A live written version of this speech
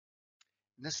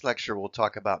In this lecture, we'll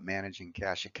talk about managing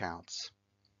cash accounts.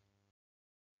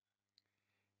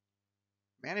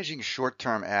 Managing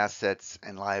short-term assets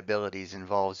and liabilities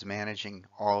involves managing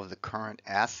all of the current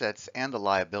assets and the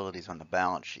liabilities on the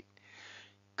balance sheet.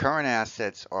 Current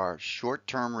assets are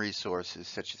short-term resources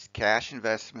such as cash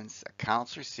investments,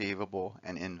 accounts receivable,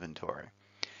 and inventory.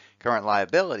 Current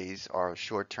liabilities are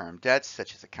short-term debts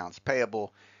such as accounts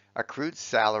payable, accrued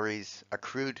salaries,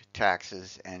 accrued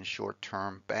taxes, and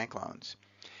short-term bank loans.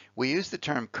 We use the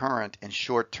term current and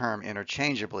short-term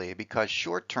interchangeably because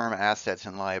short-term assets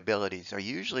and liabilities are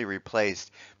usually replaced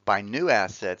by new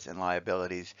assets and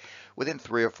liabilities within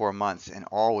 3 or 4 months and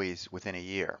always within a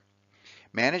year.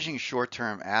 Managing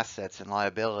short-term assets and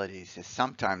liabilities is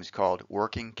sometimes called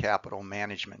working capital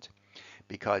management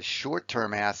because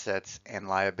short-term assets and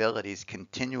liabilities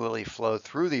continually flow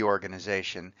through the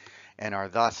organization and are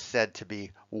thus said to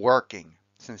be working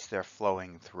since they're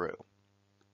flowing through.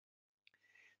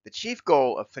 The chief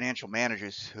goal of financial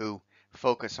managers who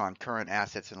focus on current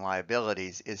assets and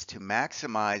liabilities is to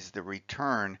maximize the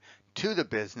return to the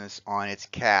business on its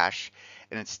cash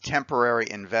and its temporary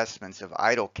investments of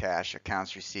idle cash,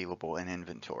 accounts receivable, and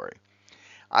inventory.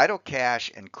 Idle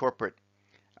cash and corporate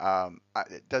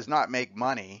does not make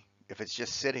money if it's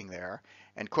just sitting there,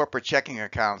 and corporate checking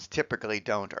accounts typically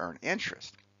don't earn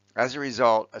interest. As a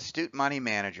result, astute money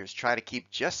managers try to keep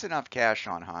just enough cash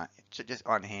on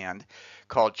hand,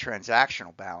 called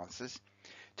transactional balances,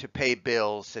 to pay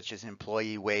bills such as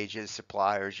employee wages,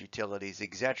 suppliers, utilities,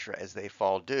 etc. as they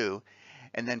fall due,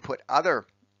 and then put other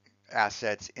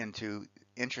assets into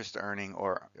interest earning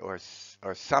or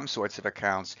some sorts of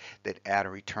accounts that add a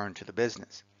return to the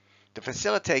business. To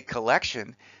facilitate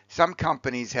collection, some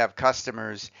companies have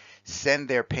customers send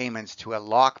their payments to a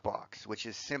lockbox, which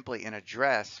is simply an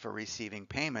address for receiving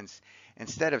payments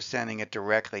instead of sending it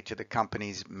directly to the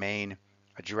company's main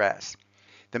address.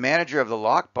 The manager of the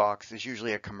lockbox is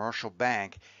usually a commercial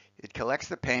bank. It collects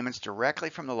the payments directly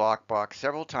from the lockbox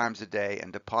several times a day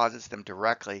and deposits them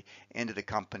directly into the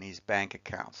company's bank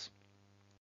accounts.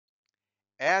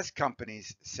 As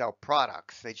companies sell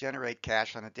products, they generate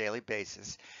cash on a daily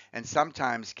basis, and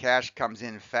sometimes cash comes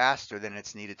in faster than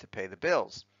it's needed to pay the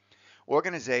bills.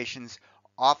 Organizations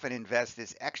often invest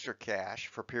this extra cash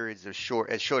for periods as short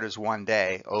as 1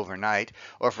 day, overnight,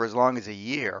 or for as long as a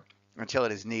year until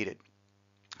it is needed.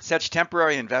 Such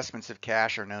temporary investments of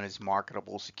cash are known as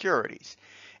marketable securities.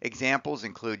 Examples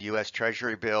include U.S.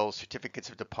 Treasury bills, certificates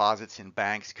of deposits in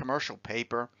banks, commercial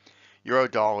paper,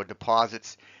 Eurodollar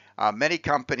deposits. Many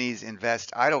companies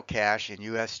invest idle cash in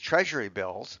U.S. Treasury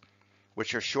bills,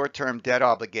 which are short-term debt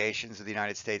obligations of the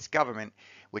United States government,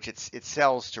 which it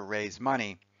sells to raise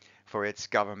money for its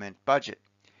government budget.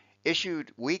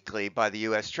 Issued weekly by the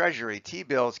U.S. Treasury,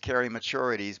 T-bills carry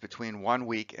maturities between 1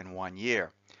 week and 1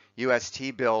 year. U.S.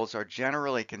 T-bills are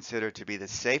generally considered to be the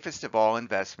safest of all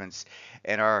investments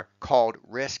and are called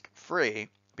risk-free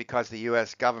because the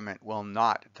U.S. government will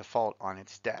not default on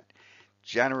its debt.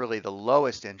 Generally, the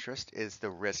lowest interest is the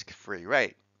risk-free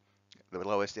rate, the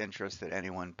lowest interest that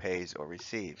anyone pays or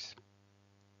receives.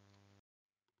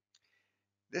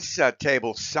 This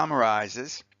table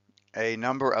summarizes a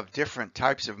number of different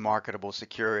types of marketable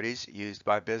securities used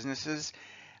by businesses,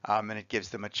 and it gives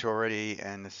the maturity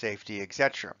and the safety,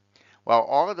 etc. While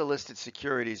all of the listed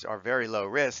securities are very low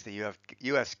risk, the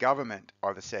U.S. government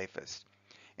are the safest.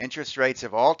 Interest rates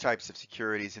of all types of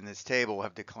securities in this table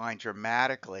have declined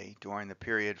dramatically during the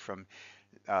period from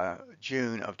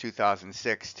June of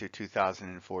 2006 to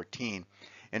 2014.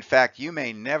 In fact, you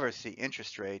may never see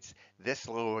interest rates this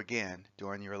low again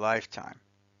during your lifetime.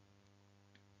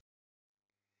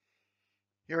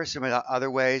 Here are some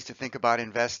other ways to think about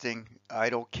investing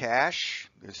idle cash.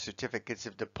 There's certificates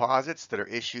of deposits that are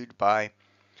issued by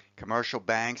commercial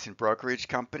banks and brokerage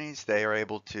companies. They're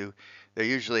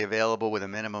usually available with a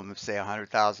minimum of say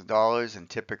 $100,000 and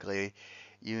typically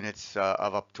units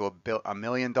of up to $1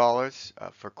 million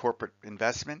for corporate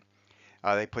investment.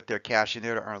 They put their cash in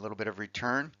there to earn a little bit of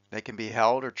return. They can be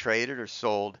held or traded or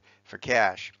sold for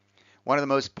cash. One of the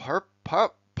most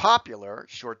popular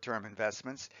short-term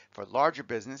investments for larger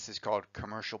business is called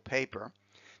commercial paper.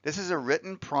 This is a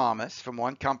written promise from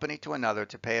one company to another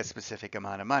to pay a specific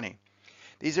amount of money.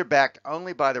 These are backed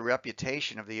only by the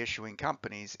reputation of the issuing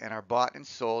companies and are bought and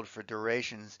sold for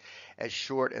durations as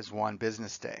short as 1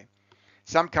 business day.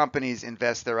 Some companies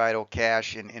invest their idle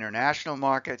cash in international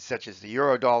markets, such as the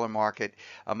Eurodollar market,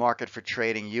 a market for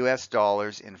trading U.S.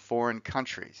 dollars in foreign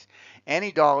countries.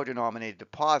 Any dollar-denominated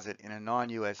deposit in a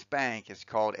non-U.S. bank is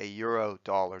called a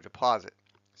Eurodollar deposit.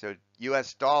 So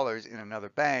U.S. dollars in another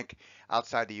bank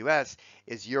outside the U.S.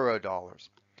 is Eurodollars.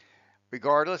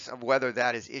 Regardless of whether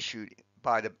that is issued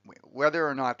by whether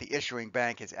or not the issuing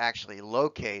bank is actually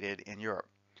located in Europe.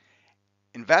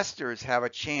 Investors have a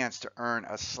chance to earn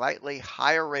a slightly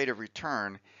higher rate of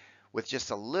return with just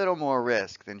a little more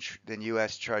risk than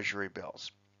U.S. Treasury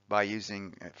bills by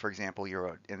using, for example,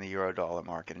 euro in the euro-dollar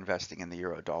market, investing in the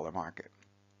euro-dollar market.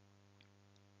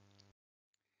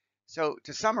 So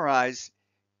to summarize,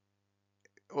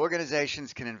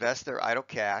 organizations can invest their idle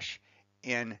cash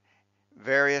in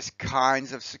various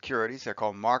kinds of securities. They're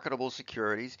called marketable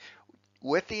securities,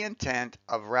 with the intent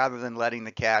of, rather than letting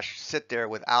the cash sit there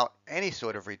without any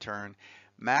sort of return,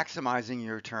 maximizing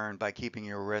your return by keeping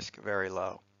your risk very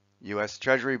low. U.S.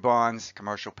 Treasury bonds,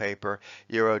 commercial paper,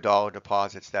 euro dollar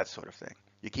deposits, that sort of thing.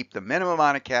 You keep the minimum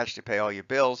amount of cash to pay all your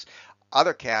bills.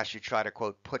 Other cash you try to,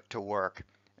 quote, put to work,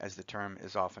 as the term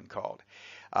is often called.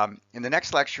 In the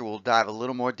next lecture, we'll dive a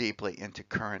little more deeply into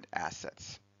current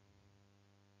assets.